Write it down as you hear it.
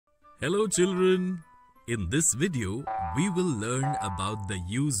Hello children, in this video we will learn about the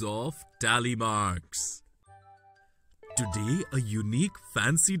use of tally marks. Today a unique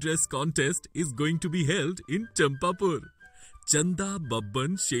fancy dress contest is going to be held in Champapur. Chanda,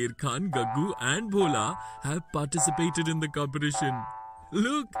 Babban, Sher Khan, Gaggu and Bhola have participated in the competition.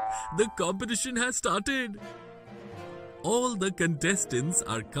 Look, the competition has started. All the contestants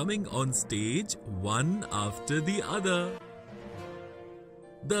are coming on stage one after the other.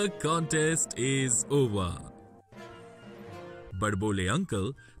 The contest is over. Badbole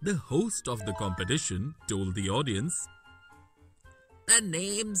uncle, the host of the competition, told the audience, "The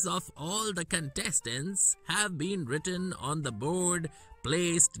names of all the contestants have been written on the board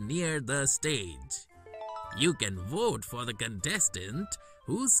placed near the stage. You can vote for the contestant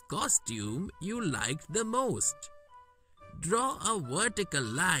whose costume you liked the most. Draw a vertical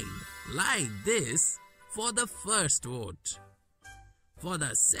line like this for the first vote. For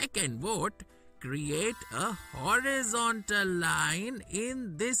the second vote, create a horizontal line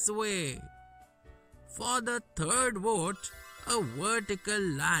in this way. For the third vote, a vertical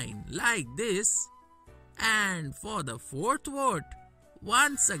line like this. And for the fourth vote,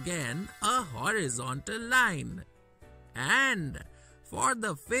 once again a horizontal line. And for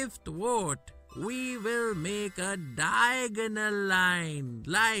the fifth vote, we will make a diagonal line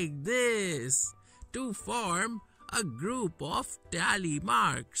like this to form a group of tally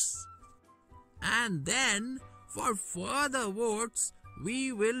marks. And then for further votes,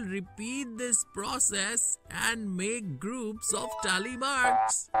 we will repeat this process and make groups of tally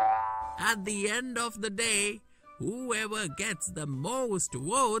marks. At the end of the day, whoever gets the most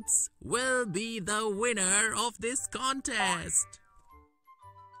votes will be the winner of this contest."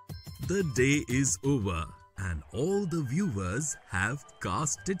 The day is over and all the viewers have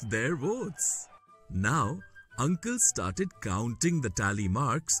casted their votes. Now, Uncle started counting the tally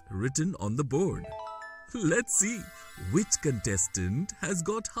marks written on the board. Let's see which contestant has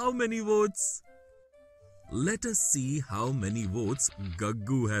got how many votes. Let us see how many votes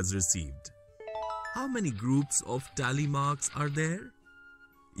Gaggu has received. How many groups of tally marks are there?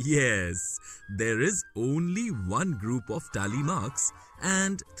 Yes, there is only one group of tally marks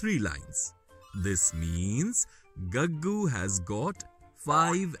and 3 lines. This means Gaggu has got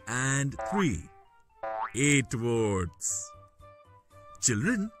 5 and 3. 8 votes.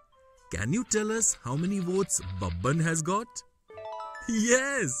 Children, can you tell us how many votes Babban has got?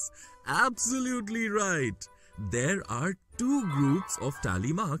 Yes, absolutely right. There are 2 groups of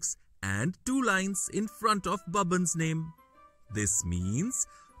tally marks and 2 lines in front of Babban's name. This means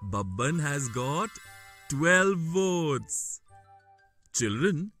Babban has got 12 votes.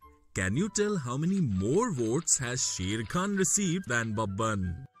 Children, can you tell how many more votes has Sher Khan received than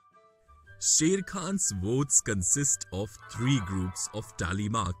Babban? Sher Khan's votes consist of 3 groups of tally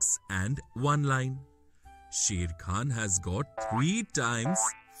marks and 1 line. Sher Khan has got 3 times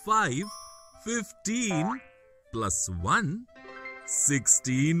 5, 15 plus 1,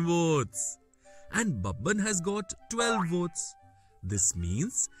 16 votes. And Babban has got 12 votes. This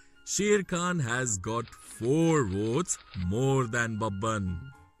means Sher Khan has got 4 votes more than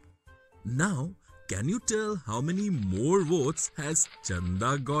Babban. Now, can you tell how many more votes has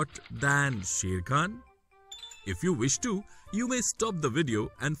Chanda got than Sher Khan? If you wish to, you may stop the video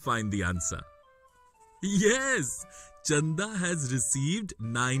and find the answer. Yes, Chanda has received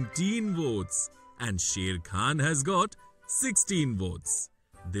 19 votes and Sher Khan has got 16 votes.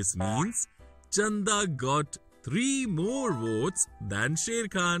 This means Chanda got 3 more votes than Sher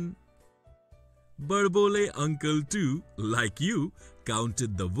Khan. Badbole uncle too, like you,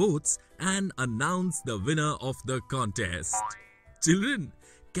 counted the votes and announced the winner of the contest. Children,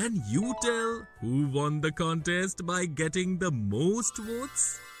 can you tell who won the contest by getting the most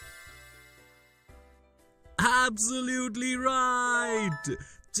votes? Absolutely right!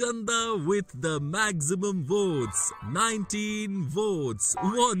 Chanda with the maximum votes, 19 votes,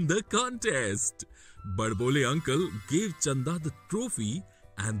 won the contest. Badbole uncle gave Chanda the trophy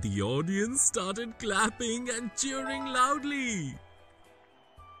and the audience started clapping and cheering loudly.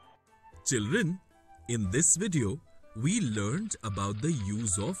 Children, in this video, we learned about the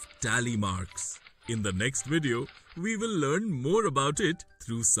use of tally marks. In the next video, we will learn more about it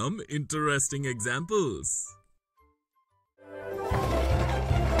through some interesting examples.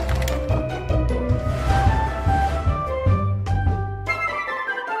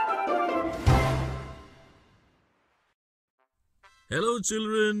 Hello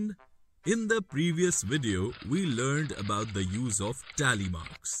children! In the previous video, we learned about the use of tally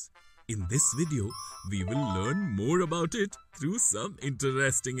marks. In this video, we will learn more about it through some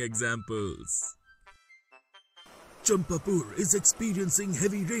interesting examples. Champapur is experiencing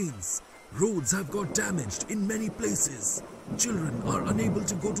heavy rains. Roads have got damaged in many places. Children are unable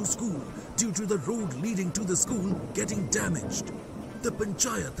to go to school due to the road leading to the school getting damaged. The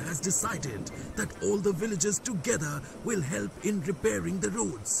Panchayat has decided that all the villagers together will help in repairing the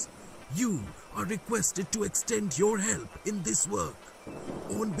roads. You are requested to extend your help in this work.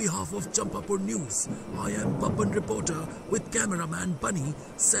 On behalf of Champapur News, I am Papan reporter with cameraman Bunny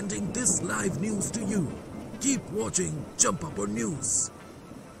sending this live news to you. Keep watching Champapur News.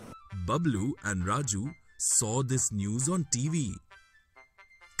 Bablu and Raju saw this news on TV.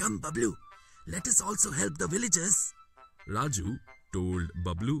 Come Bablu, let us also help the villagers, Raju told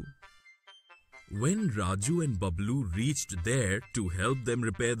Bablu. When Raju and Bablu reached there to help them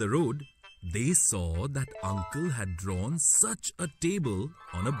repair the road, they saw that uncle had drawn such a table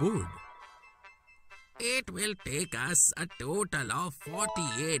on a board. It will take us a total of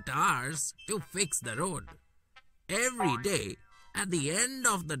 48 hours to fix the road. Every day, at the end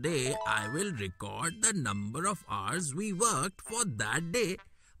of the day, I will record the number of hours we worked for that day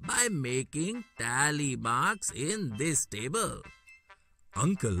by making tally marks in this table,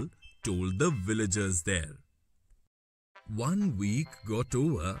 Uncle told the villagers there. 1 week got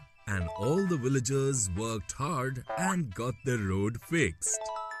over and all the villagers worked hard and got the road fixed.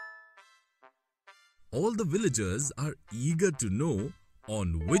 All the villagers are eager to know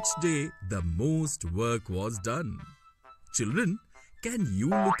on which day the most work was done. Children, can you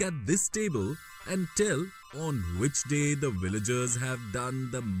look at this table and tell on which day the villagers have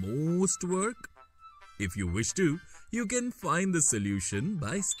done the most work? If you wish to, you can find the solution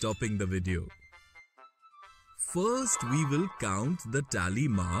by stopping the video. First, we will count the tally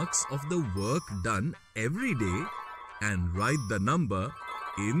marks of the work done every day and write the number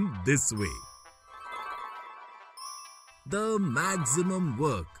in this way. The maximum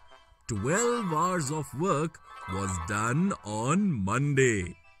work, 12 hours of work, was done on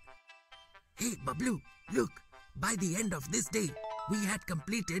Monday. Hey Bablu, look, by the end of this day, we had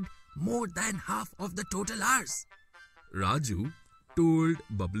completed more than half of the total hours, Raju told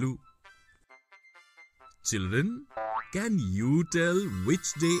Bablu. Children, can you tell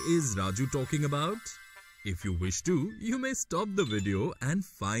which day is Raju talking about? If you wish to, you may stop the video and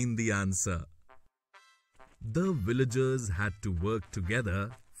find the answer. The villagers had to work together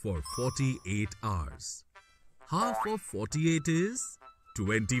for 48 hours. Half of 48 is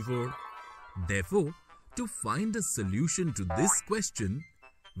 24. Therefore, to find a solution to this question,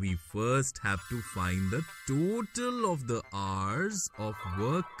 we first have to find the total of the hours of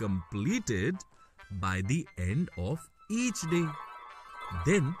work completed by the end of each day.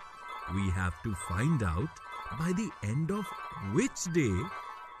 Then, we have to find out by the end of which day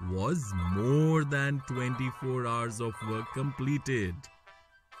was more than 24 hours of work completed.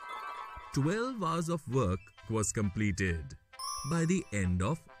 12 hours of work was completed by the end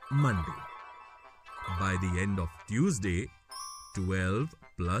of Monday. By the end of Tuesday, 12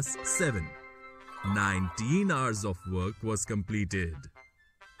 plus 7, 19 hours of work was completed.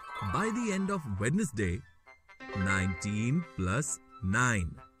 By the end of Wednesday, 19 plus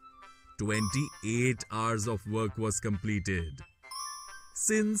 9, 28 hours of work was completed.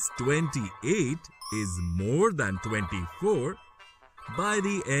 Since 28 is more than 24, by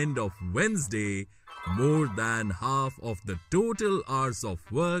the end of Wednesday, more than half of the total hours of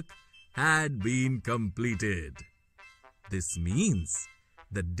work had been completed. This means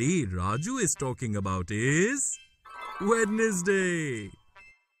the day Raju is talking about is Wednesday.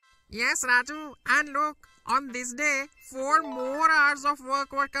 Yes, Raju, and look, on this day, 4 more hours of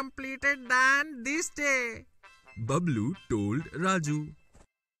work were completed than this day, Bablu told Raju.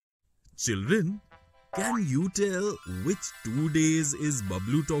 Children, can you tell which 2 days is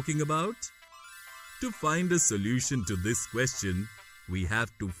Bablu talking about? To find a solution to this question, we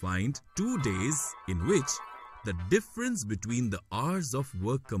have to find 2 days in which the difference between the hours of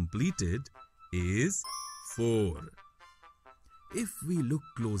work completed is 4. If we look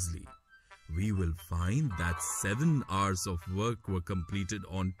closely, we will find that 7 hours of work were completed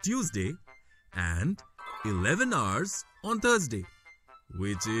on Tuesday and 11 hours on Thursday,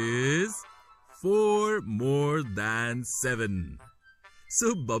 which is 4 more than 7.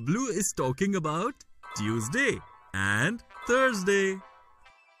 So Bablu is talking about Tuesday and Thursday.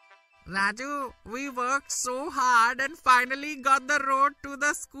 Raju, we worked so hard and finally got the road to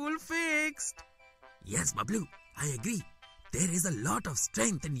the school fixed. Yes Bablu, I agree. There is a lot of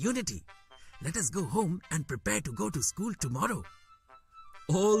strength and unity. Let us go home and prepare to go to school tomorrow.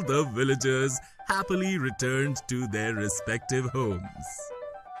 All the villagers happily returned to their respective homes.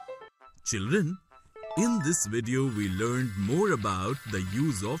 Children, In this video, we learned more about the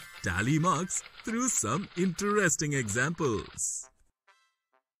use of tally marks through some interesting examples.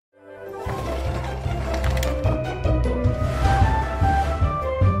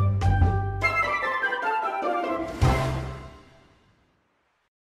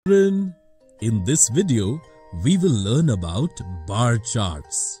 In this video, we will learn about bar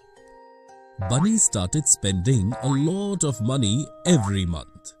charts. Bunny started spending a lot of money every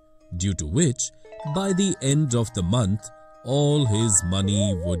month, due to which, by the end of the month, all his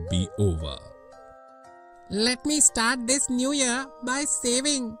money would be over. Let me start this new year by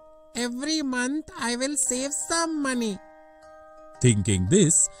saving. Every month I will save some money. Thinking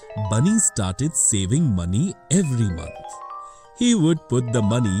this, Bunny started saving money every month. He would put the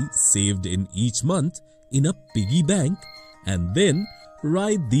money saved in each month in a piggy bank and then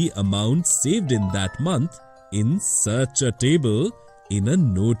write the amount saved in that month in such a table in a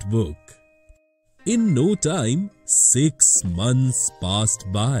notebook. In no time, 6 months passed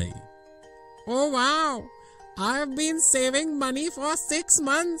by. Oh wow! I have been saving money for 6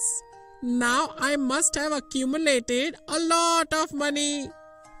 months. Now I must have accumulated a lot of money.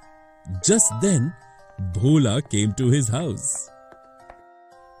 Just then, Bhola came to his house.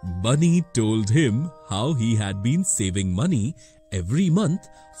 Bunny told him how he had been saving money every month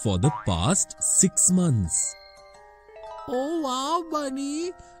for the past 6 months. Oh wow,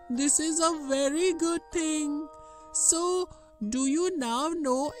 Bunny! This is a very good thing. So, do you now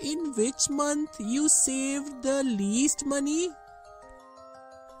know in which month you saved the least money?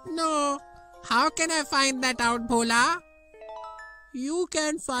 No. How can I find that out, Bhola? You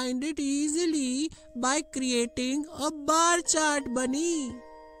can find it easily by creating a bar chart, Bunny.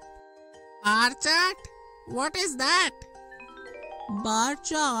 Bar chart? What is that? Bar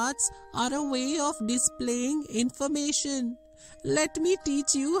charts are a way of displaying information. Let me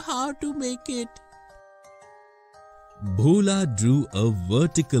teach you how to make it. Bhola drew a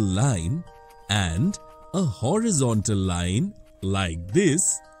vertical line and a horizontal line like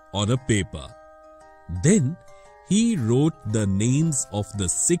this on a paper. Then he wrote the names of the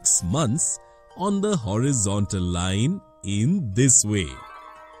 6 months on the horizontal line in this way.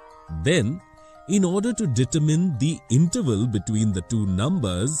 Then, in order to determine the interval between the two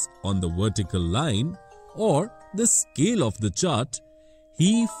numbers on the vertical line or the scale of the chart,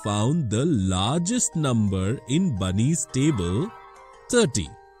 he found the largest number in Bunny's table, 30.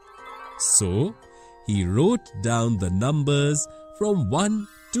 So, he wrote down the numbers from 1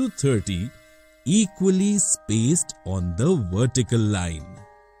 to 30 equally spaced on the vertical line.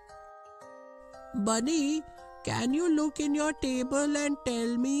 Bunny, can you look in your table and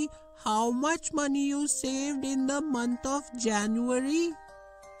tell me how much money you saved in the month of January?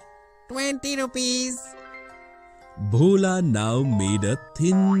 20 rupees. Bhola now made a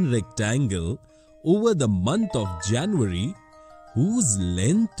thin rectangle over the month of January whose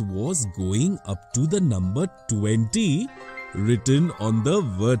length was going up to the number 20 written on the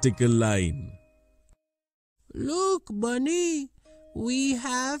vertical line. Look, Bunny, we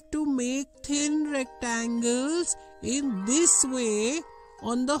have to make thin rectangles in this way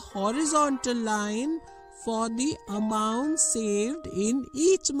on the horizontal line for the amount saved in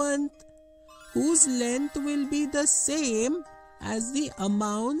each month, whose length will be the same as the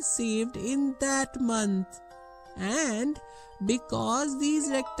amount saved in that month. And because these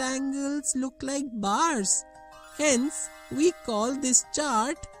rectangles look like bars, hence we call this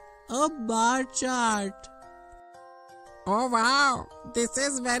chart a bar chart. Oh wow, this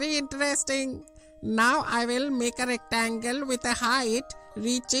is very interesting. Now I will make a rectangle with a height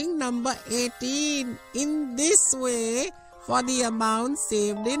reaching number 18 in this way for the amount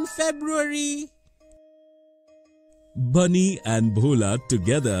saved in February. Bunny and Bhola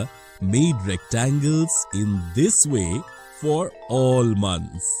together made rectangles in this way for all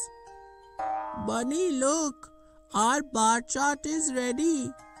months. Bunny, look, our bar chart is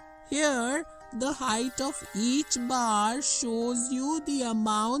ready. Here, the height of each bar shows you the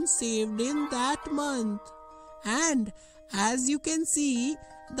amount saved in that month. And as you can see,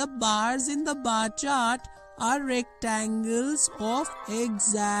 the bars in the bar chart are rectangles of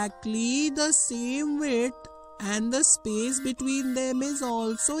exactly the same width, and the space between them is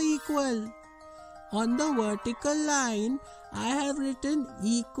also equal. On the vertical line, I have written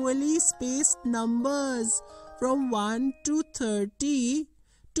equally spaced numbers from 1 to 30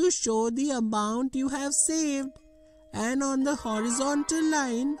 to show the amount you have saved. And on the horizontal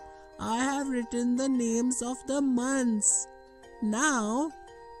line, I have written the names of the months. Now,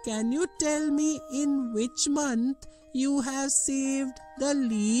 can you tell me in which month you have saved the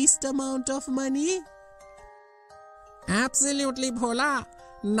least amount of money? Absolutely, Bhola.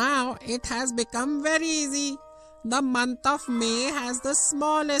 Now it has become very easy. The month of May has the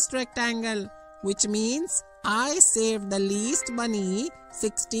smallest rectangle, which means I saved the least money,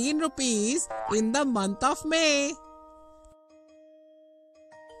 16 rupees, in the month of May.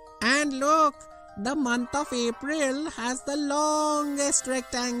 And look, the month of April has the longest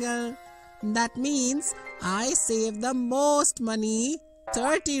rectangle. That means I saved the most money,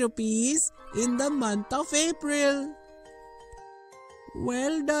 30 rupees, in the month of April.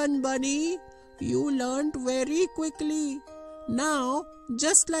 Well done, Bunny. You learnt very quickly. Now,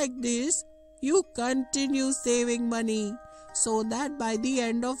 just like this, you continue saving money so that by the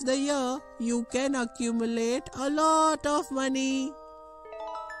end of the year, you can accumulate a lot of money.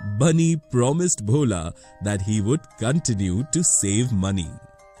 Bunny promised Bhola that he would continue to save money.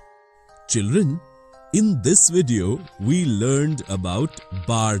 Children, in this video, we learned about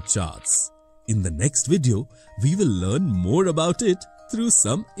bar charts. In the next video, we will learn more about it through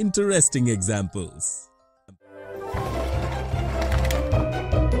some interesting examples.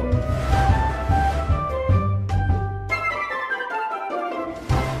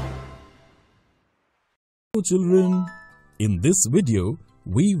 Hello children, in this video,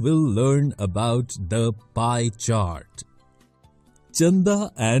 we will learn about the pie chart.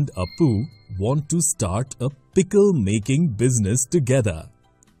 Chanda and Appu want to start a pickle making business together.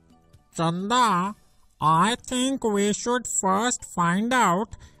 Chanda, I think we should first find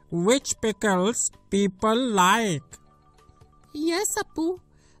out which pickles people like. Yes, Appu.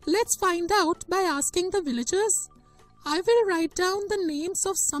 Let's find out by asking the villagers. I will write down the names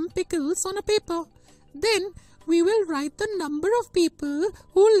of some pickles on a paper. Then we will write the number of people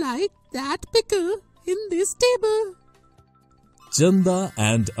who like that pickle in this table. Chanda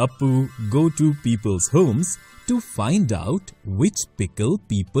and Appu go to people's homes to find out which pickle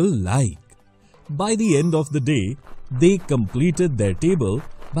people like. By the end of the day, they completed their table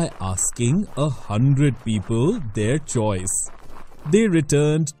by asking 100 people their choice. They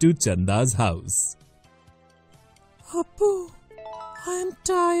returned to Chanda's house. Appu, I am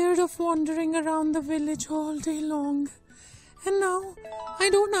tired of wandering around the village all day long. And now I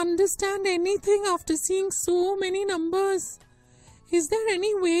don't understand anything after seeing so many numbers. Is there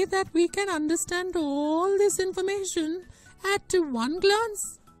any way that we can understand all this information at one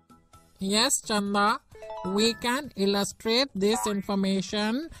glance? Yes, Chanda, we can illustrate this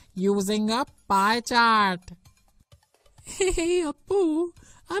information using a pie chart. Hey, Appu,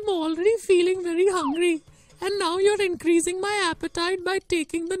 I'm already feeling very hungry. And now you're increasing my appetite by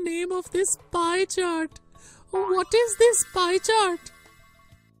taking the name of this pie chart. What is this pie chart?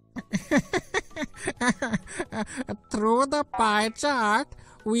 Through the pie chart,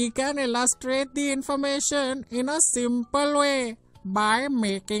 we can illustrate the information in a simple way by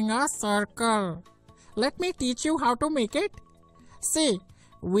making a circle. Let me teach you how to make it. See,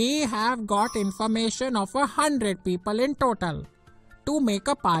 we have got information of 100 people in total. To make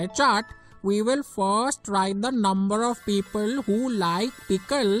a pie chart, we will first write the number of people who like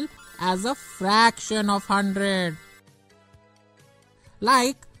pickle as a fraction of 100.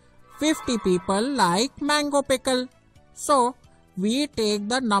 Like 50 people like mango pickle. So, we take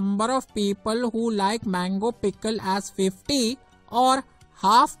the number of people who like mango pickle as 50 or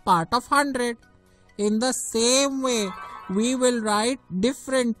half part of 100. In the same way, we will write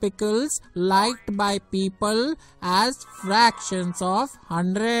different pickles liked by people as fractions of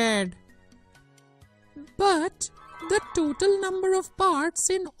 100. But the total number of parts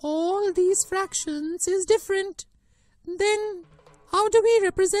in all these fractions is different. Then how do we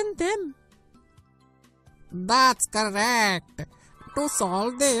represent them? That's correct. To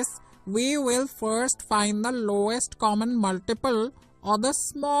solve this, we will first find the lowest common multiple or the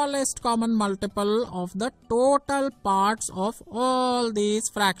smallest common multiple of the total parts of all these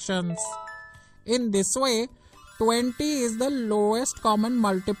fractions. In this way, 20 is the lowest common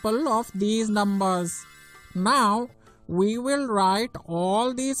multiple of these numbers. Now, we will write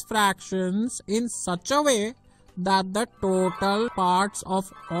all these fractions in such a way that the total parts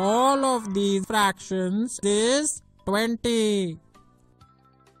of all of these fractions is 20.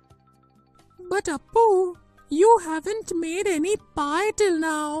 But Appu, you haven't made any pie till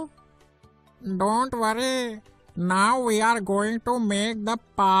now. Don't worry. Now we are going to make the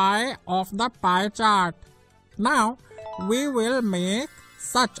pie of the pie chart. Now, we will make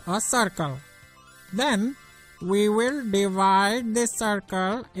such a circle. Then, we will divide this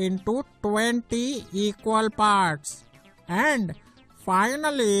circle into 20 equal parts. And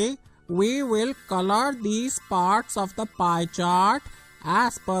finally, we will color these parts of the pie chart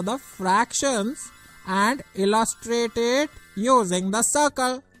as per the fractions and illustrate it using the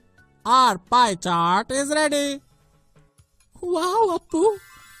circle. Our pie chart is ready. Wow, Appu,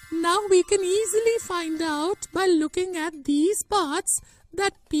 Now we can easily find out by looking at these parts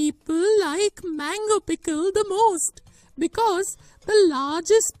that people like mango pickle the most, because the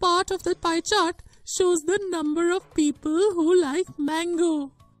largest part of the pie chart shows the number of people who like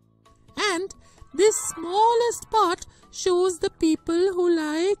mango. And this smallest part shows the people who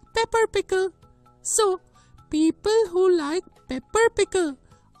like pepper pickle. So, people who like pepper pickle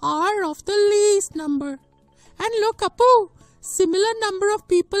are of the least number. And look, Appu, similar number of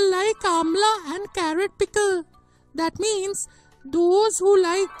people like amla and carrot pickle. That means those who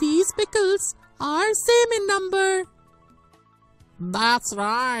like these pickles are same in number. That's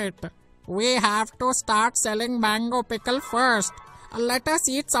right. We have to start selling mango pickle first. Let us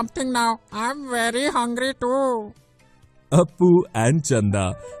eat something now. I'm very hungry too. Appu and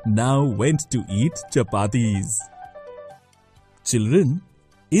Chanda now went to eat chapatis. Children,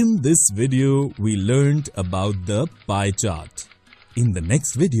 in this video we learned about the pie chart. In the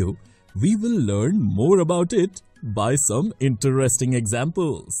next video, we will learn more about it by some interesting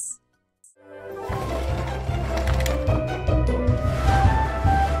examples.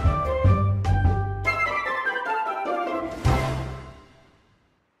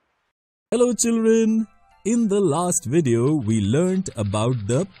 Hello children! In the last video, we learned about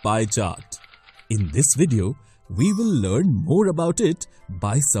the pie chart. In this video, we will learn more about it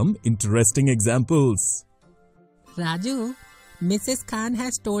by some interesting examples. Raju, Mrs. Khan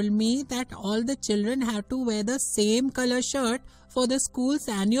has told me that all the children have to wear the same color shirt for the school's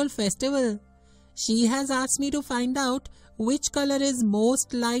annual festival. She has asked me to find out which color is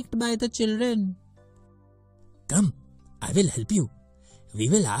most liked by the children. Come, I will help you. We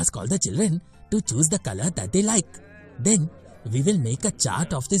will ask all the children to choose the color that they like. Then we will make a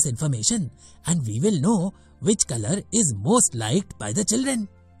chart of this information and we will know which color is most liked by the children.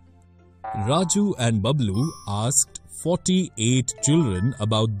 Raju and Bablu asked 48 children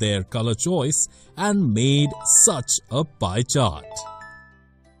about their color choice and made such a pie chart.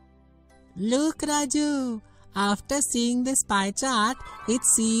 Look, Raju, after seeing this pie chart, it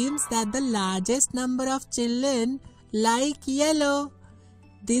seems that the largest number of children like yellow.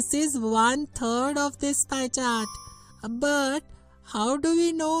 This is 1/3 of this pie chart. But how do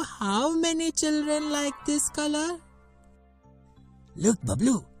we know how many children like this color? Look,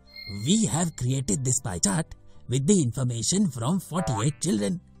 Bablu, we have created this pie chart with the information from 48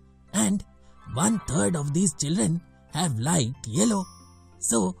 children. And 1/3 of these children have liked yellow.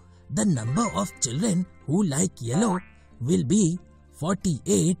 So, the number of children who like yellow will be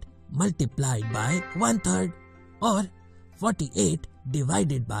 48 multiplied by 1/3 or 48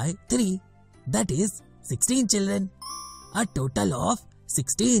 divided by 3, that is 16 children. A total of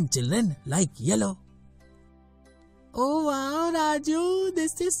 16 children like yellow. Oh wow, Raju,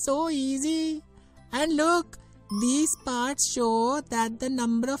 this is so easy. And look, these parts show that the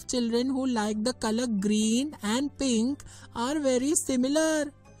number of children who like the color green and pink are very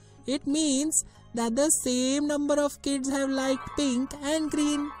similar. It means that the same number of kids have liked pink and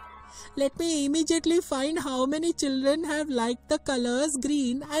green. Let me immediately find how many children have liked the colors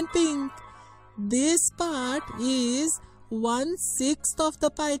green and pink. This part is 1/6 of the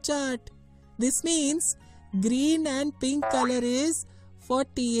pie chart. This means green and pink color is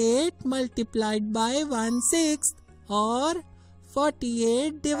 48 multiplied by 1/6 or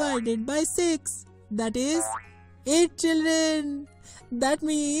 48 divided by 6. That is 8 children. That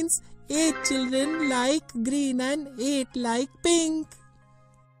means 8 children like green and 8 like pink.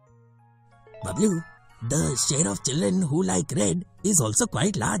 Bablu, the share of children who like red is also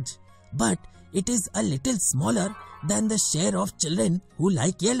quite large, but it is a little smaller than the share of children who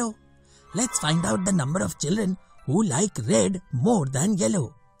like yellow. Let's find out the number of children who like red more than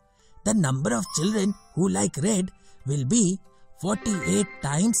yellow. The number of children who like red will be 48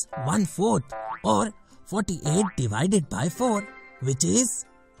 times 1/4 or 48 divided by 4, which is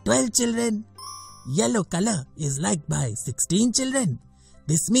 12 children. Yellow color is liked by 16 children.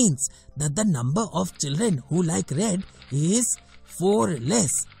 This means that the number of children who like red is 4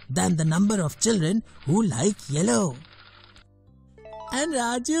 less than the number of children who like yellow. And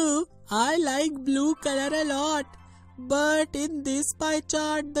Raju, I like blue color a lot. But in this pie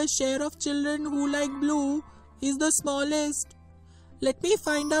chart, the share of children who like blue is the smallest. Let me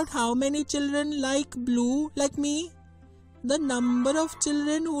find out how many children like blue like me. The number of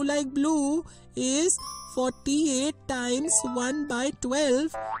children who like blue is 48 times 1 by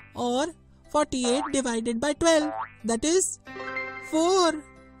 12 or 48 divided by 12. That is 4.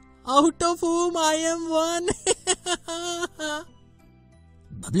 Out of whom I am 1.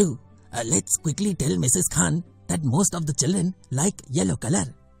 Bablu, let's quickly tell Mrs. Khan that most of the children like yellow color.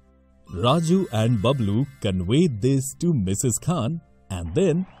 Raju and Bablu conveyed this to Mrs. Khan and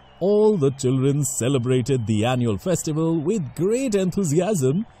then all the children celebrated the annual festival with great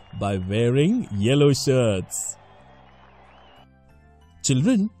enthusiasm by wearing yellow shirts.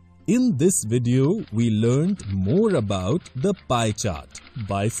 Children, in this video, we learned more about the pie chart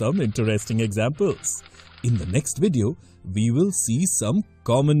by some interesting examples. In the next video, we will see some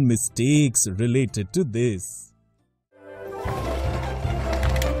common mistakes related to this.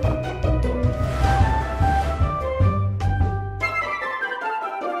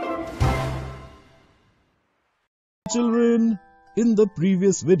 Children, in the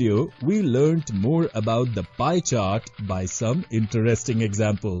previous video, we learnt more about the pie chart by some interesting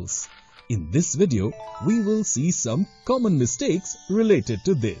examples. In this video, we will see some common mistakes related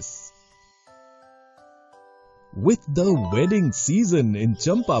to this. With the wedding season in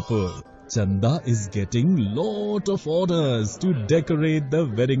Champapur, Chanda is getting lot of orders to decorate the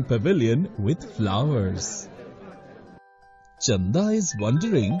wedding pavilion with flowers. Chanda is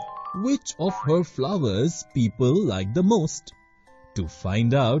wondering which of her flowers people like the most. To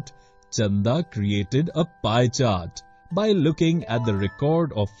find out, Chanda created a pie chart by looking at the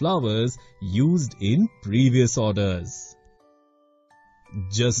record of flowers used in previous orders.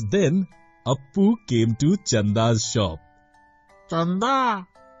 Just then, Appu came to Chanda's shop. Chanda,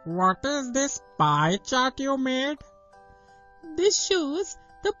 what is this pie chart you made? This shows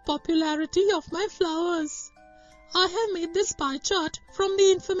the popularity of my flowers. I have made this pie chart from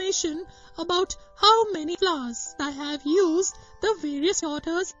the information about how many flowers I have used the various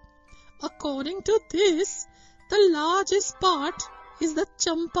orders. According to this, the largest part is the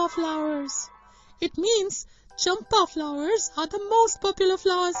champa flowers. It means champa flowers are the most popular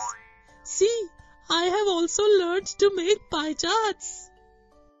flowers. See, I have also learned to make pie charts.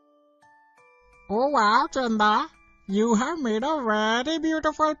 Oh wow, Chanda, you have made a very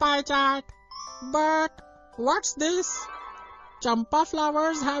beautiful pie chart. But what's this? Champa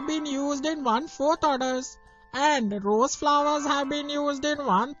flowers have been used in 1/4 orders and rose flowers have been used in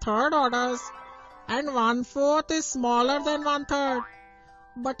 1/3 orders, and 1/4 is smaller than 1/3.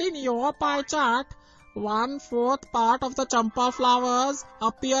 But in your pie chart, 1/4 part of the champa flowers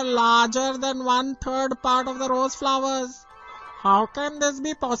appear larger than 1/3 part of the rose flowers. How can this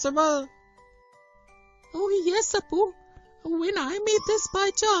be possible? Oh yes, Appu. When I made this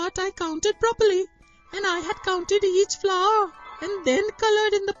pie chart, I counted properly, and I had counted each flower and then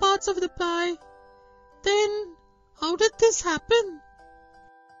colored in the parts of the pie. Then, how did this happen?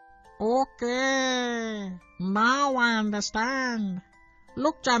 Okay, now I understand.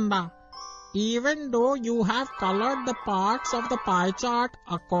 Look, Chanda, even though you have colored the parts of the pie chart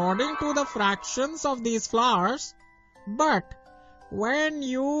according to the fractions of these flowers, but when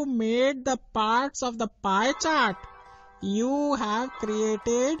you made the parts of the pie chart, you have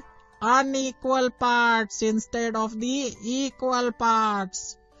created unequal parts instead of the equal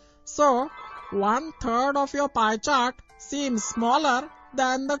parts. So, 1/3 of your pie chart seems smaller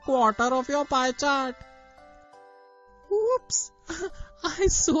than the 1/4 of your pie chart. Oops!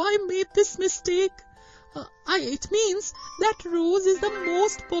 I made this mistake. It means that rose is the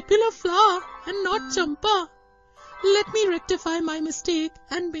most popular flower and not champa. Let me rectify my mistake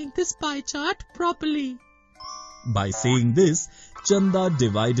and make this pie chart properly. By saying this, Chanda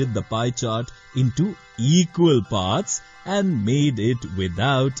divided the pie chart into equal parts and made it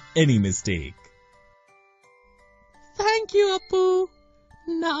without any mistake. Thank you, Appu.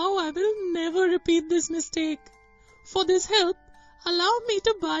 Now I will never repeat this mistake. For this help, allow me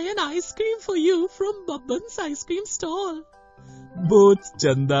to buy an ice cream for you from Babban's ice cream stall. Both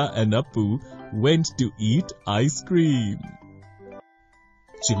Chanda and Appu went to eat ice cream.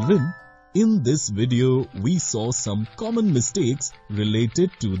 Children, in this video, we saw some common mistakes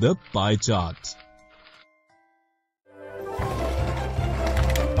related to the pie chart.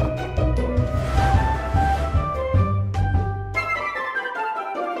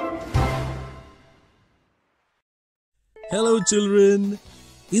 Hello children!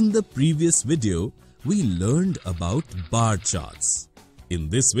 In the previous video, we learned about bar charts. In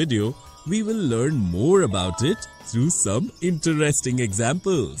this video, we will learn more about it through some interesting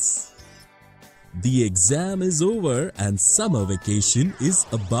examples. The exam is over and summer vacation is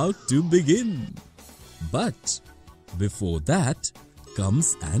about to begin. But before that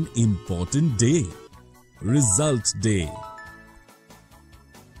comes an important day, Result Day.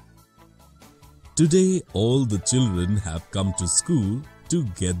 Today, all the children have come to school to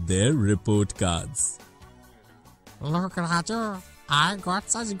get their report cards. Look, Raju, I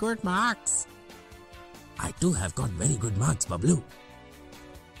got such good marks. I too have got very good marks, Bablu.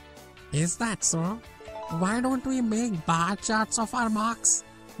 Is that so? Why don't we make bar charts of our marks?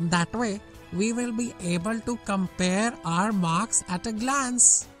 That way, we will be able to compare our marks at a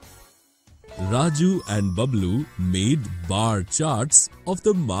glance. Raju and Bablu made bar charts of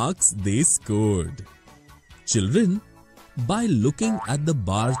the marks they scored. Children, by looking at the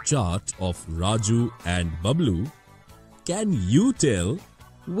bar chart of Raju and Bablu, can you tell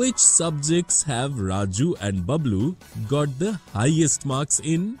which subjects have Raju and Bablu got the highest marks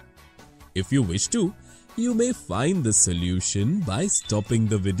in? If you wish to, you may find the solution by stopping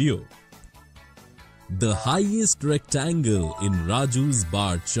the video. The highest rectangle in Raju's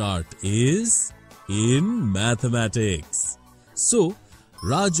bar chart is in mathematics. So,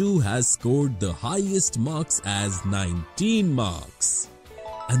 Raju has scored the highest marks as 19 marks.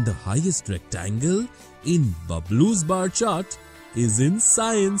 And the highest rectangle in Bablu's bar chart is in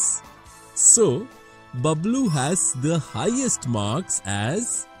science. So, Bablu has the highest marks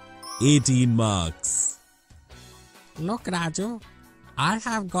as 18 marks. Look, Raju, I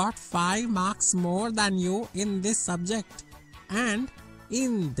have got 5 marks more than you in this subject. And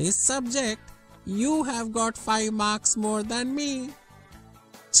in this subject, you have got 5 marks more than me.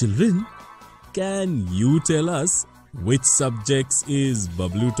 Children, can you tell us which subjects is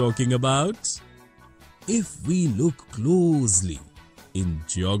Bablu talking about? If we look closely, in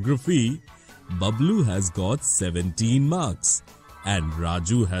geography, Bablu has got 17 marks and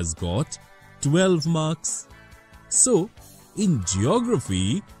Raju has got 12 marks. So, in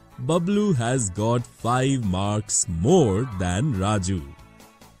geography, Bablu has got 5 marks more than Raju.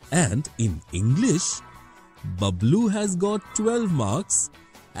 And in English, Bablu has got 12 marks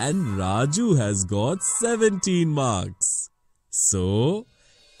and Raju has got 17 marks. So,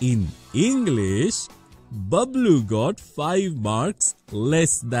 in English, Bablu got 5 marks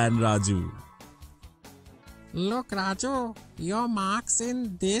less than Raju. Look, Raju, your marks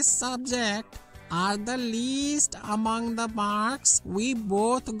in this subject are the least among the marks we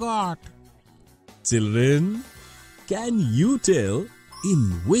both got. Children, can you tell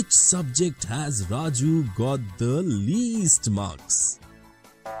in which subject has Raju got the least marks?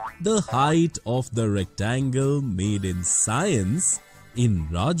 The height of the rectangle made in science in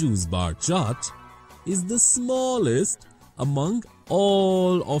Raju's bar chart is the smallest among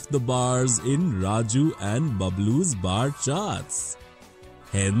all of the bars in Raju and Bablu's bar charts.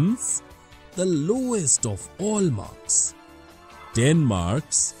 Hence, the lowest of all marks, 10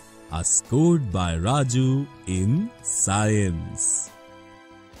 marks, are scored by Raju in science.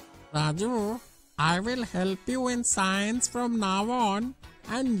 Raju, I will help you in science from now on,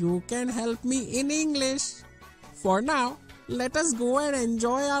 and you can help me in English. For now, let us go and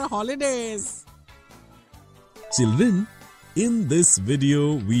enjoy our holidays. Children, in this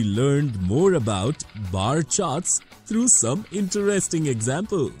video we learned more about bar charts through some interesting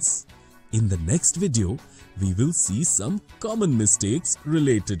examples. In the next video, we will see some common mistakes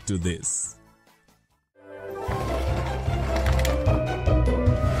related to this.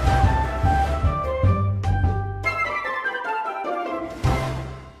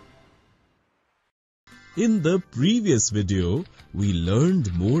 In the previous video, we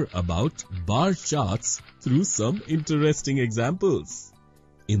learned more about bar charts through some interesting examples.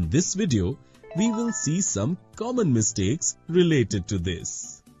 In this video, we will see some common mistakes related to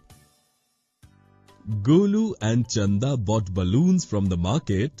this. Golu and Chanda bought balloons from the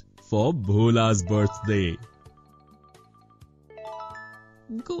market for Bhola's birthday.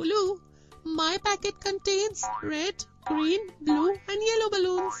 Golu, my packet contains red, green, blue and yellow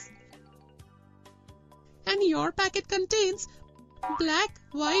balloons. And your packet contains black,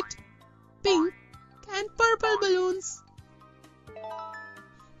 white, pink and purple balloons.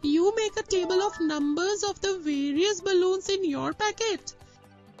 You make a table of numbers of the various balloons in your packet.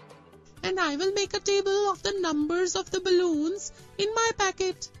 And I will make a table of the numbers of the balloons in my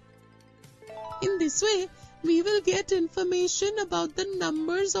packet. In this way, we will get information about the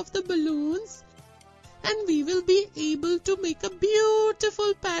numbers of the balloons and we will be able to make a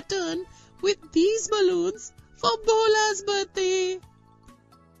beautiful pattern with these balloons for Bhola's birthday.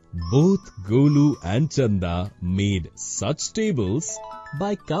 Both Golu and Chanda made such tables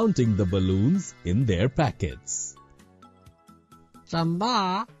by counting the balloons in their packets.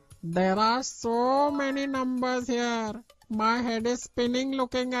 Chanda, there are so many numbers here. My head is spinning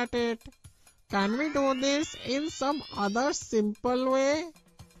looking at it. Can we do this in some other simple way?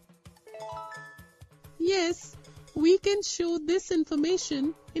 Yes, we can show this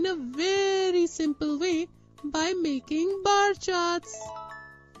information in a very simple way by making bar charts.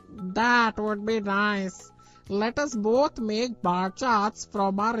 That would be nice. Let us both make bar charts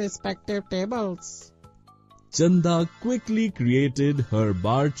from our respective tables. Chanda quickly created her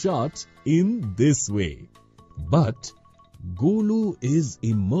bar chart in this way. But Golu is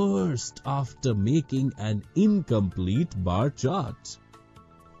immersed after making an incomplete bar chart.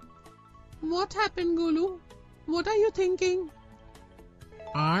 What happened, Golu? What are you thinking?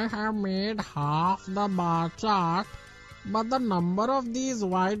 I have made half the bar chart, but the number of these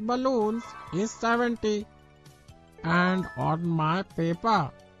white balloons is 70. And on my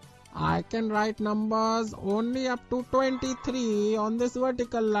paper, I can write numbers only up to 23 on this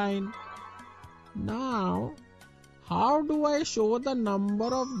vertical line. Now, how do I show the number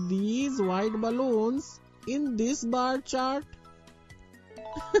of these white balloons in this bar chart?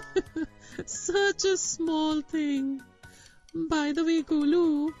 Such a small thing. By the way,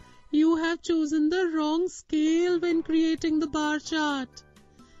 Golu, you have chosen the wrong scale when creating the bar chart.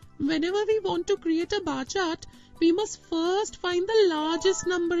 Whenever we want to create a bar chart, we must first find the largest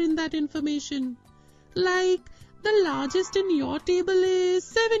number in that information. Like, the largest in your table is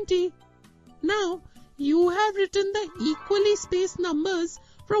 70. Now, you have written the equally spaced numbers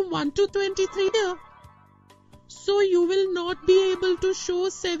from 1 to 23 here. So you will not be able to show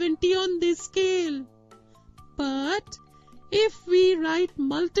 70 on this scale. But if we write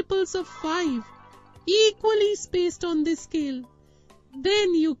multiples of 5 equally spaced on this scale,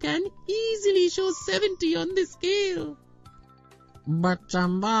 then you can easily show 70 on this scale. But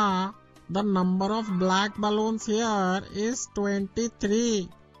Chanda, the number of black balloons here is 23.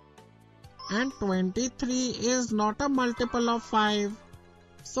 And 23 is not a multiple of 5.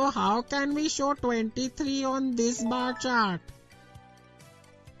 So how can we show 23 on this bar chart?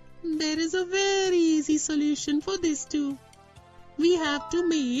 There is a very easy solution for this too. We have to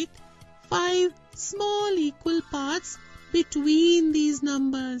make 5 small equal parts between these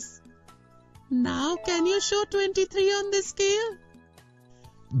numbers. Now can you show 23 on this scale?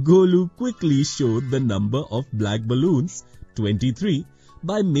 Golu quickly showed the number of black balloons, 23,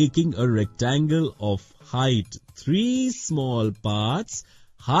 by making a rectangle of height 3 small parts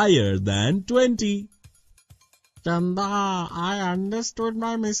higher than 20. Chanda, I understood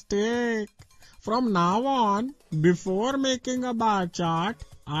my mistake. From now on, before making a bar chart,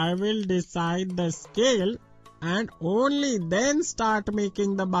 I will decide the scale and only then start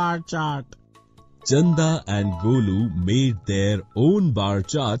making the bar chart. Chanda and Golu made their own bar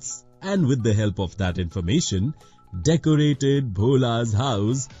charts and with the help of that information, decorated Bhola's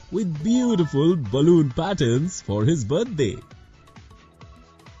house with beautiful balloon patterns for his birthday.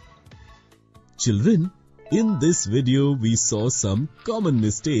 Children, in this video we saw some common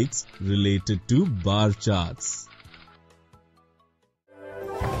mistakes related to bar charts.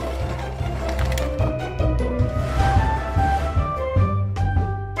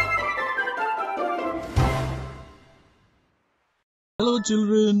 Hello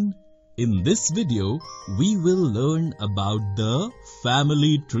children, in this video we will learn about the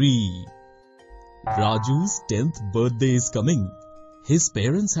family tree. Raju's 10th birthday is coming. His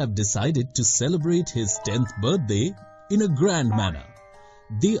parents have decided to celebrate his 10th birthday in a grand manner.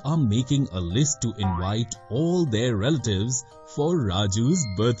 They are making a list to invite all their relatives for Raju's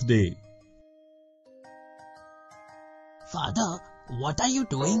birthday. Father, what are you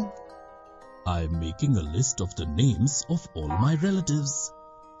doing? I'm making a list of the names of all my relatives.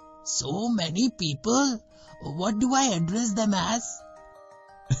 So many people. What do I address them as?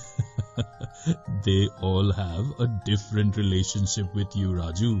 They all have a different relationship with you,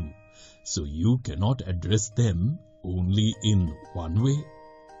 Raju. So you cannot address them only in one way.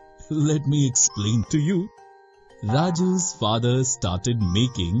 Let me explain to you. Raju's father started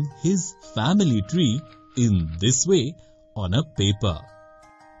making his family tree in this way on a paper.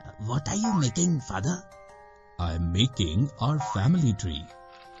 What are you making, Father? I'm making our family tree.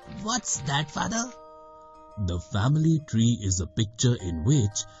 What's that, Father? The family tree is a picture in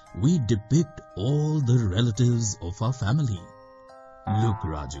which we depict all the relatives of our family. Look,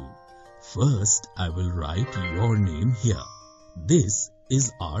 Raju, first I will write your name here. This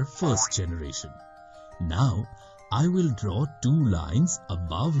is our first generation. Now I will draw 2 lines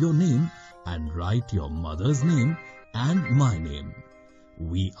above your name and write your mother's name and my name.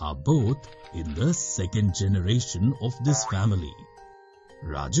 We are both in the second generation of this family.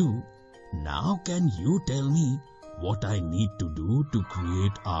 Raju, now can you tell me what I need to do to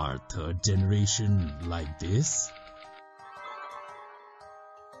create our third generation like this?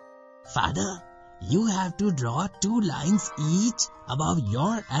 Father, you have to draw 2 lines each above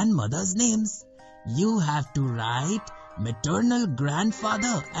your and mother's names. You have to write maternal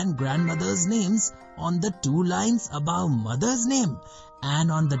grandfather and grandmother's names on the 2 lines above mother's name,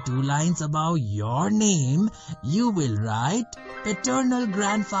 and on the 2 lines above your name you will write paternal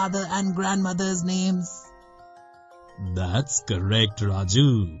grandfather and grandmother's names. That's correct,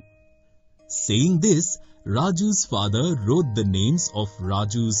 Raju. Saying this, Raju's father wrote the names of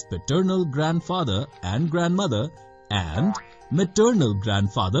Raju's paternal grandfather and grandmother and maternal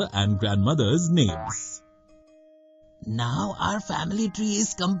grandfather and grandmother's names. Now our family tree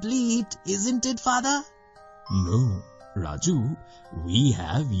is complete, isn't it, Father? No, Raju, we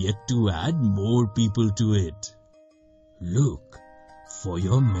have yet to add more people to it. Look, for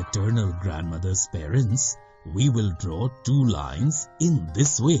your maternal grandmother's parents, we will draw 2 lines in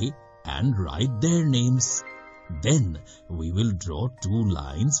this way and write their names. Then we will draw 2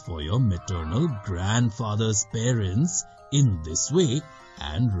 lines for your maternal grandfather's parents in this way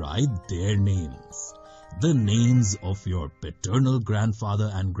and write their names. The names of your paternal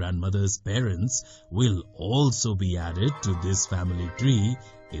grandfather and grandmother's parents will also be added to this family tree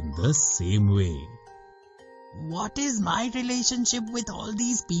in the same way. What is my relationship with all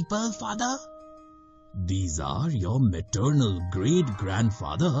these people, Father? These are your maternal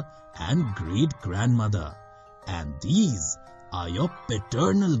great-grandfather and great-grandmother, and these are your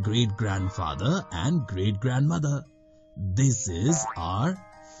paternal great-grandfather and great-grandmother. This is our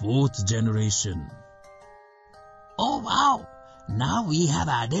 4th generation. Oh wow! Now we have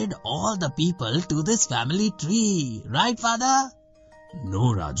added all the people to this family tree, right, Father?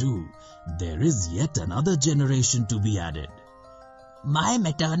 No, Raju, there is yet another generation to be added. My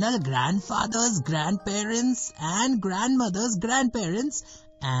maternal grandfather's grandparents and grandmother's grandparents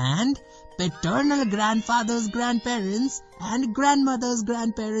and paternal grandfather's grandparents and grandmother's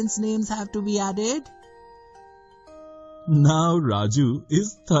grandparents' names have to be added. Now Raju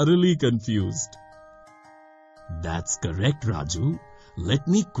is thoroughly confused. That's correct, Raju. Let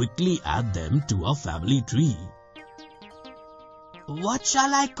me quickly add them to our family tree. What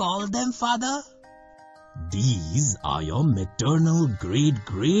shall I call them, Father? These are your maternal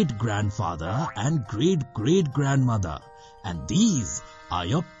great-great-grandfather and great-great-grandmother, and these are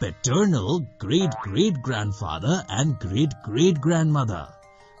your paternal great-great-grandfather and great-great-grandmother.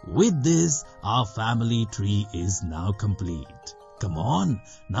 With this, our family tree is now complete. Come on,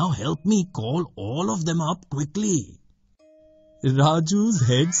 now help me call all of them up quickly. Raju's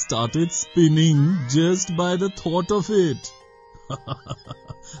head started spinning just by the thought of it.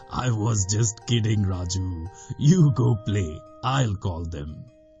 I was just kidding, Raju. You go play. I'll call them.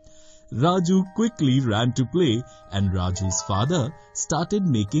 Raju quickly ran to play, and Raju's father started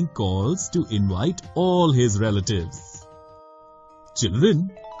making calls to invite all his relatives.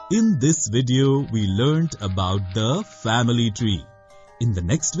 Children, in this video we learnt about the family tree. In the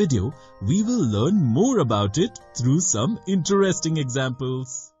next video, we will learn more about it through some interesting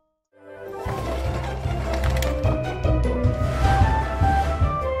examples.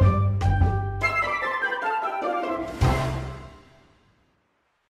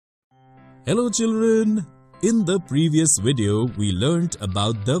 Hello children! In the previous video, we learnt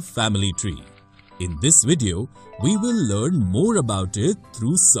about the family tree. In this video, we will learn more about it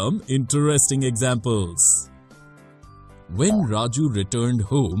through some interesting examples. When Raju returned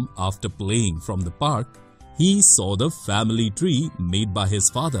home after playing from the park, he saw the family tree made by his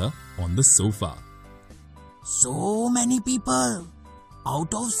father on the sofa. So many people!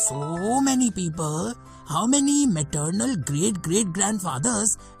 Out of so many people, how many maternal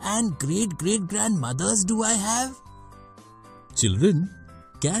great-great-grandfathers and great-great-grandmothers do I have? Children,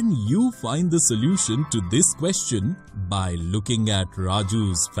 can you find the solution to this question by looking at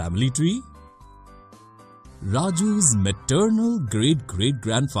Raju's family tree? Raju's maternal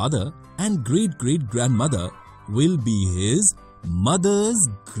great-great-grandfather and great-great-grandmother will be his mother's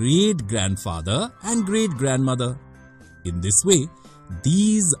great-grandfather and great-grandmother. In this way,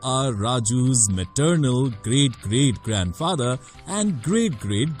 these are Raju's maternal great-great-grandfather and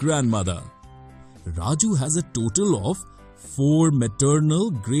great-great-grandmother. Raju has a total of 4 maternal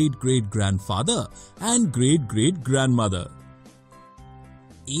great-great-grandfather and great-great-grandmother.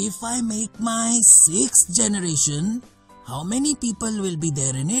 If I make my 6th generation, how many people will be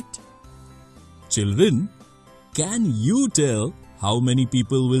there in it? Children, can you tell how many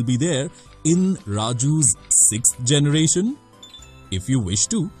people will be there in Raju's 6th generation? If you wish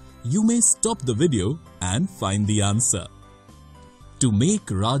to, you may stop the video and find the answer. To make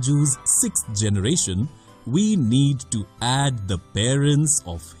Raju's 6th generation, we need to add the parents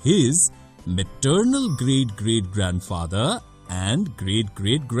of his maternal great-great-grandfather and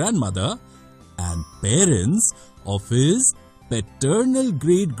great-great-grandmother and parents of his paternal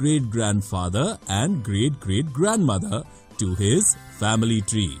great-great-grandfather and great-great-grandmother to his family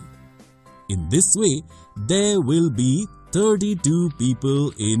tree. In this way, there will be 32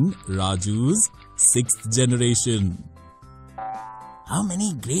 people in Raju's 6th generation. How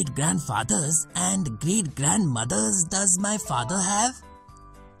many great-grandfathers and great-grandmothers does my father have?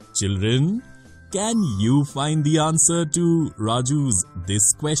 Children, can you find the answer to Raju's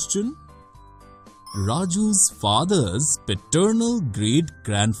this question? Raju's father's paternal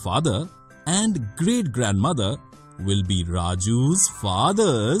great-grandfather and great-grandmother will be Raju's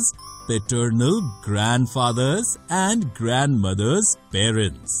father's paternal grandfathers and grandmother's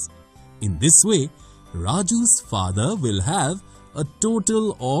parents. In this way, Raju's father will have a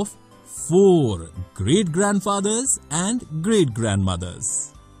total of 4 great-grandfathers and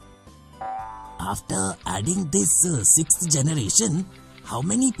great-grandmothers. After adding this 6th generation, how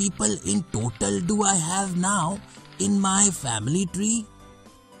many people in total do I have now in my family tree?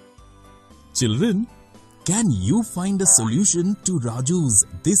 Children, can you find a solution to Raju's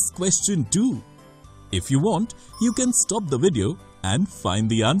this question too? If you want, you can stop the video and find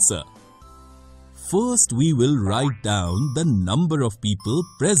the answer. First, we will write down the number of people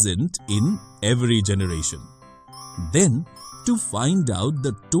present in every generation. Then, to find out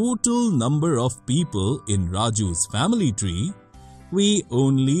the total number of people in Raju's family tree, we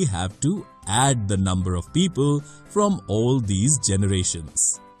only have to add the number of people from all these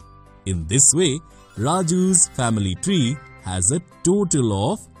generations. In this way, Raju's family tree has a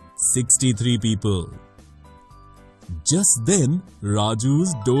total of 63 people. Just then,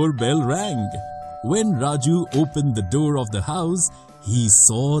 Raju's doorbell rang. When Raju opened the door of the house, he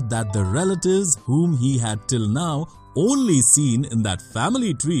saw that the relatives whom he had till now only seen in that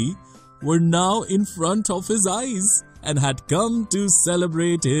family tree were now in front of his eyes and had come to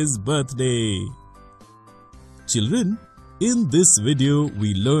celebrate his birthday. Children, in this video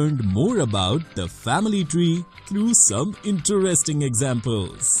we learned more about the family tree through some interesting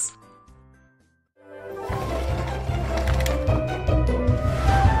examples.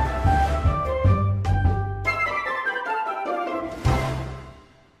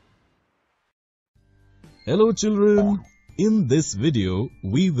 Hello children, in this video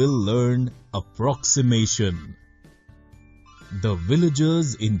we will learn approximation. The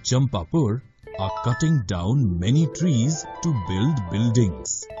villagers in Champapur are cutting down many trees to build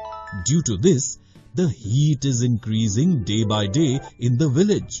buildings. Due to this, the heat is increasing day by day in the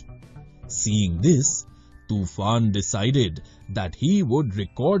village. Seeing this, Tufan decided that he would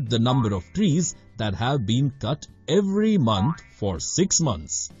record the number of trees that have been cut every month for 6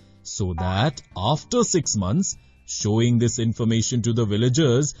 months, so that after 6 months, showing this information to the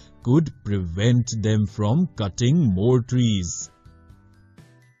villagers could prevent them from cutting more trees.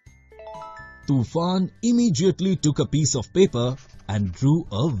 Tufan immediately took a piece of paper and drew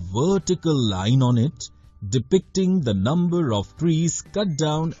a vertical line on it, depicting the number of trees cut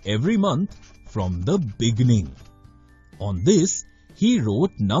down every month from the beginning. On this, he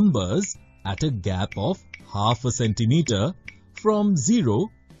wrote numbers at a gap of half a centimeter from 0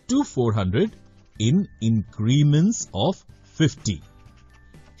 to 400 in increments of 50.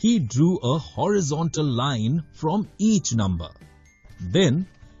 He drew a horizontal line from each number. Then,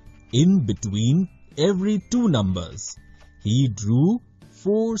 in between every 2 numbers, he drew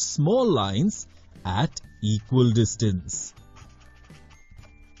 4 small lines at equal distance.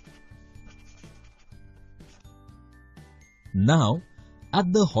 Now,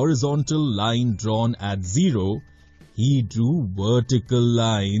 at the horizontal line drawn at 0, he drew vertical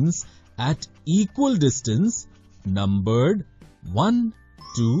lines at equal distance numbered 1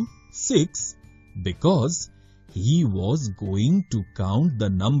 to 6 because he was going to count the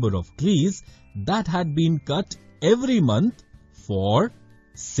number of trees that had been cut every month for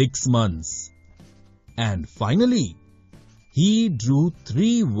 6 months. And finally, he drew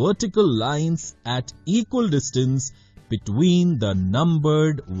 3 vertical lines at equal distance between the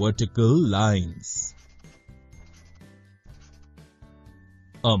numbered vertical lines.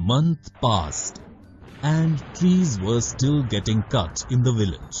 A month passed, and trees were still getting cut in the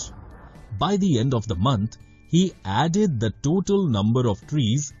village. By the end of the month, he added the total number of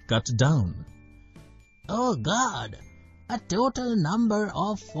trees cut down. Oh God! A total number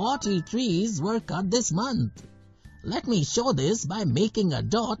of 40 trees were cut this month. Let me show this by making a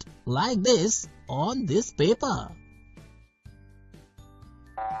dot like this on this paper.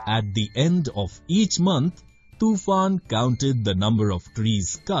 At the end of each month, Tufan counted the number of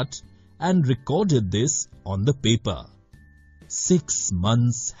trees cut and recorded this on the paper. 6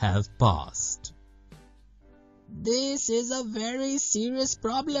 months have passed. This is a very serious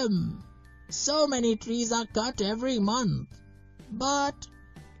problem. So many trees are cut every month. But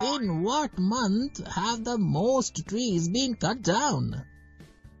in what month have the most trees been cut down?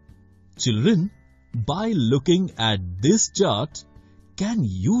 Children, by looking at this chart, can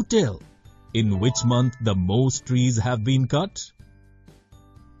you tell in which month the most trees have been cut?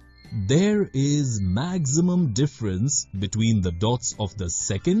 There is maximum difference between the dots of the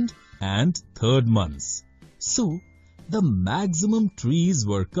 2nd and 3rd months. So, the maximum trees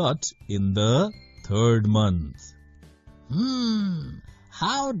were cut in the 3rd month.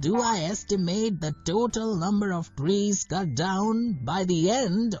 How do I estimate the total number of trees cut down by the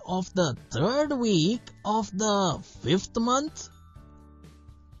end of the 3rd week of the 5th month?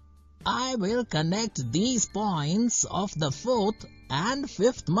 I will connect these points of the 4th and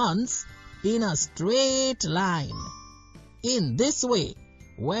 5th months in a straight line. In this way,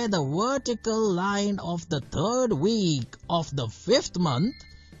 where the vertical line of the 3rd week of the 5th month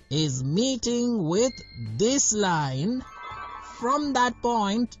is meeting with this line, from that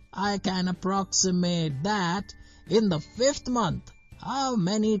point I can approximate that in the 5th month how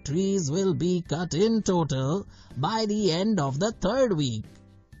many trees will be cut in total by the end of the 3rd week.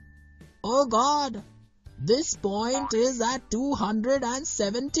 Oh God, this point is at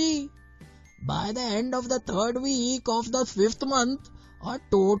 270. By the end of the 3rd week of the 5th month, a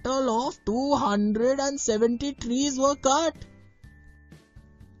total of 270 trees were cut.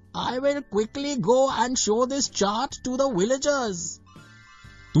 I will quickly go and show this chart to the villagers.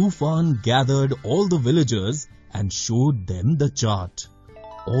 Tufan gathered all the villagers and showed them the chart.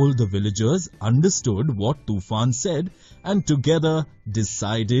 All the villagers understood what Tufan said and together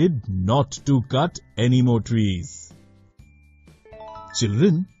decided not to cut any more trees.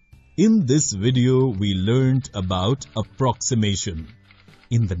 Children, in this video we learnt about approximation.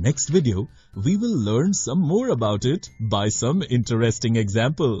 In the next video, we will learn some more about it by some interesting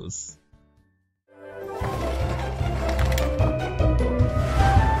examples.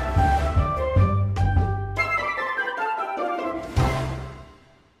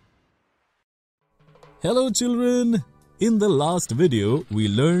 Hello children! In the last video, we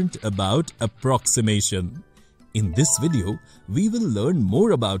learnt about approximation. In this video, we will learn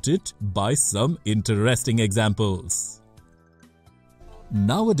more about it by some interesting examples.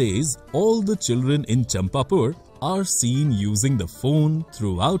 Nowadays, all the children in Champapur are seen using the phone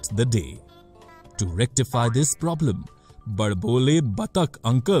throughout the day. To rectify this problem, Barbole Batak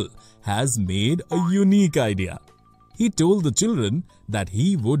uncle has made a unique idea. He told the children that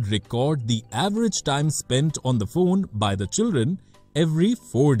he would record the average time spent on the phone by the children every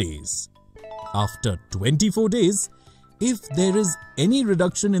 4 days. After 24 days, if there is any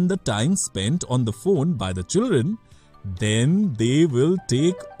reduction in the time spent on the phone by the children, then they will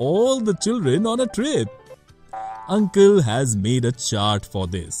take all the children on a trip. Uncle has made a chart for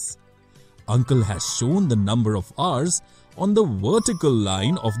this. Uncle has shown the number of hours on the vertical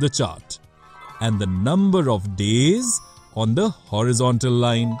line of the chart and the number of days on the horizontal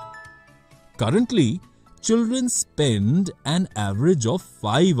line. Currently, children spend an average of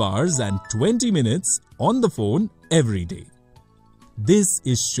 5 hours and 20 minutes on the phone every day. This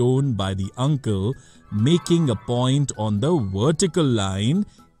is shown by the uncle making a point on the vertical line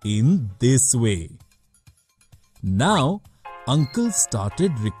in this way. Now, uncle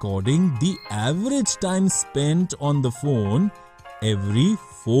started recording the average time spent on the phone every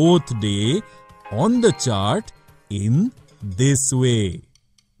 4th day on the chart in this way.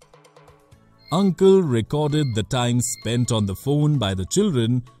 Uncle recorded the time spent on the phone by the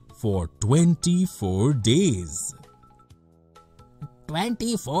children for 24 days.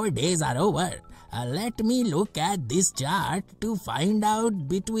 24 days are over. Let me look at this chart to find out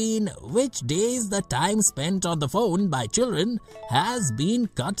between which days the time spent on the phone by children has been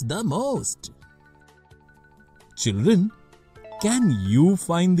cut the most. Children, can you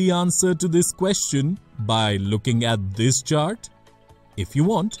find the answer to this question by looking at this chart? If you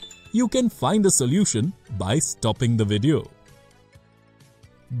want, you can find a solution by stopping the video.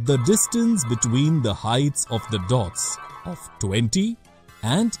 The distance between the heights of the dots of 20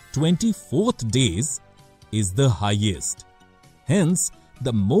 and 24th days is the highest. Hence,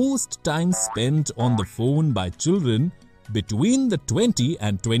 the most time spent on the phone by children between the 20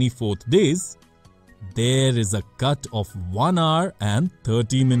 and 24th days, there is a cut of 1 hour and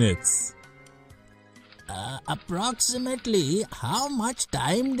 30 minutes. Approximately how much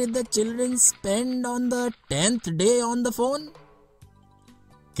time did the children spend on the 10th day on the phone?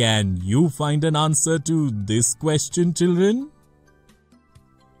 Can you find an answer to this question, children?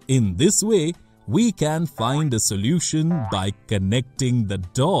 In this way, we can find a solution by connecting the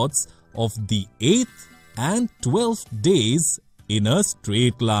dots of the 8th and 12th days in a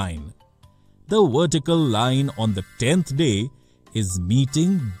straight line. The vertical line on the 10th day is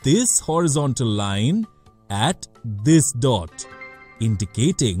meeting this horizontal line at this dot,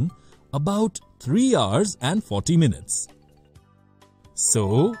 indicating about 3 hours and 40 minutes.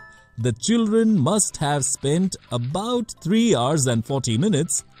 So, the children must have spent about 3 hours and 40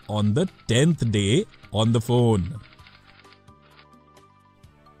 minutes on the 10th day on the phone.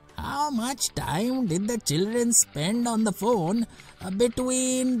 How How much time did the children spend on the phone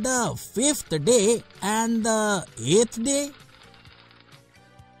between the 5th day and the 8th day?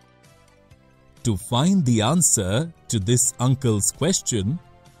 To find the answer to this uncle's question,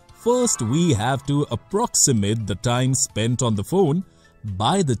 first we have to approximate the time spent on the phone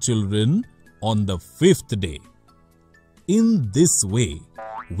by the children on the 5th day. In this way,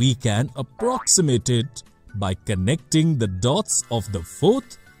 we can approximate it by connecting the dots of the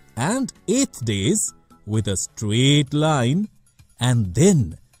 4th and 8th days with a straight line and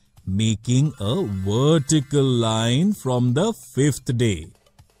then making a vertical line from the 5th day.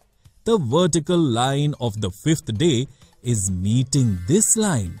 The vertical line of the 5th day is meeting this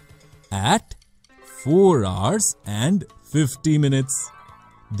line at 4 hours and 50 minutes.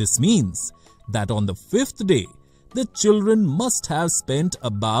 This means that on the 5th day, the children must have spent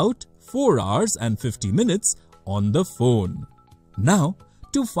about 4 hours and 50 minutes on the phone. Now,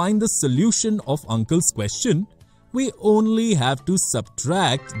 to find the solution of Uncle's question, we only have to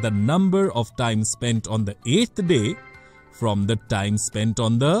subtract the number of time spent on the 8th day from the time spent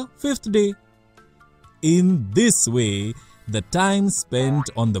on the 5th day. In this way, the time spent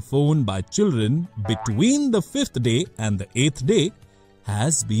on the phone by children between the 5th day and the 8th day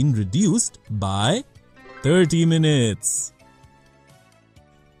has been reduced by 30 minutes.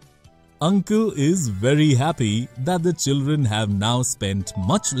 Uncle is very happy that the children have now spent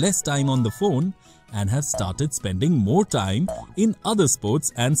much less time on the phone and have started spending more time in other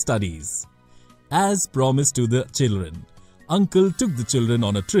sports and studies. As promised to the children, Uncle took the children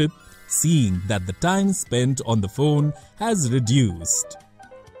on a trip, seeing that the time spent on the phone has reduced.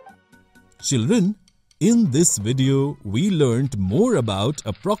 Children, in this video, we learned more about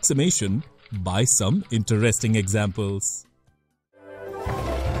approximation by some interesting examples.